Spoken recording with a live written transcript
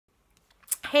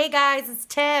Hey guys, it's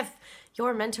Tiff,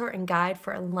 your mentor and guide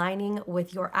for aligning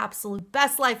with your absolute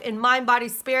best life in mind, body,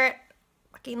 spirit.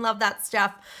 Fucking love that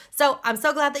stuff. So I'm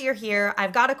so glad that you're here.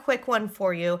 I've got a quick one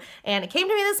for you, and it came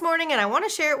to me this morning and I want to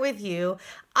share it with you.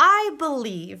 I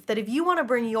believe that if you want to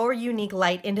bring your unique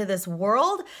light into this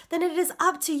world, then it is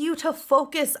up to you to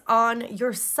focus on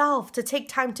yourself, to take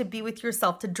time to be with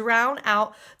yourself, to drown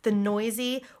out the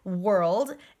noisy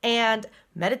world and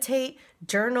meditate,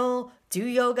 journal, do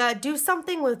yoga, do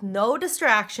something with no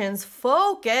distractions,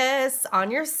 focus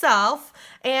on yourself,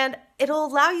 and it'll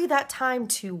allow you that time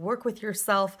to work with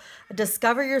yourself,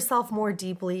 discover yourself more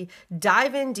deeply,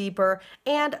 dive in deeper,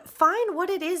 and find what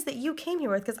it is that you came here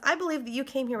with, because I believe that you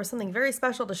came here with something very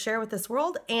special to share with this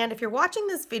world. And if you're watching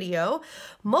this video,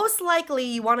 most likely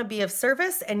you want to be of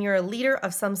service and you're a leader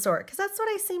of some sort, because that's what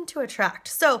I seem to attract.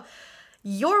 So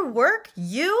your work,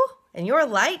 you and your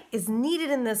light is needed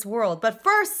in this world. But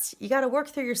first, you got to work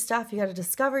through your stuff. You got to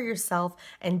discover yourself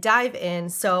and dive in.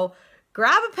 So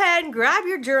grab a pen, grab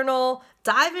your journal,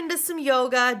 dive into some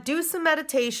yoga, do some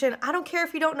meditation. I don't care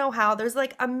if you don't know how. There's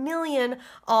like a million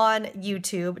on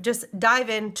YouTube. Just dive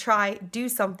in, try, do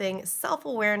something.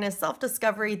 Self-awareness,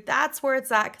 self-discovery, that's where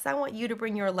it's at, because I want you to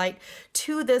bring your light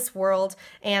to this world.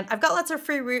 And I've got lots of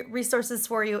free resources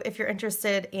for you if you're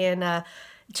interested in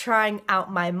trying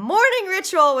out my morning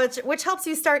ritual, which helps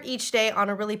you start each day on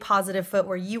a really positive foot,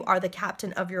 where you are the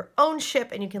captain of your own ship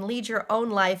and you can lead your own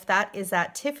life. That is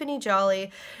at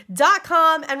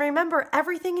tiffanyjolly.com. And remember,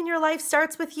 everything in your life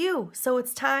starts with you. So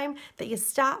it's time that you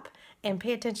stop and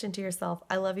pay attention to yourself.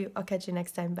 I love you. I'll catch you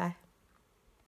next time. Bye.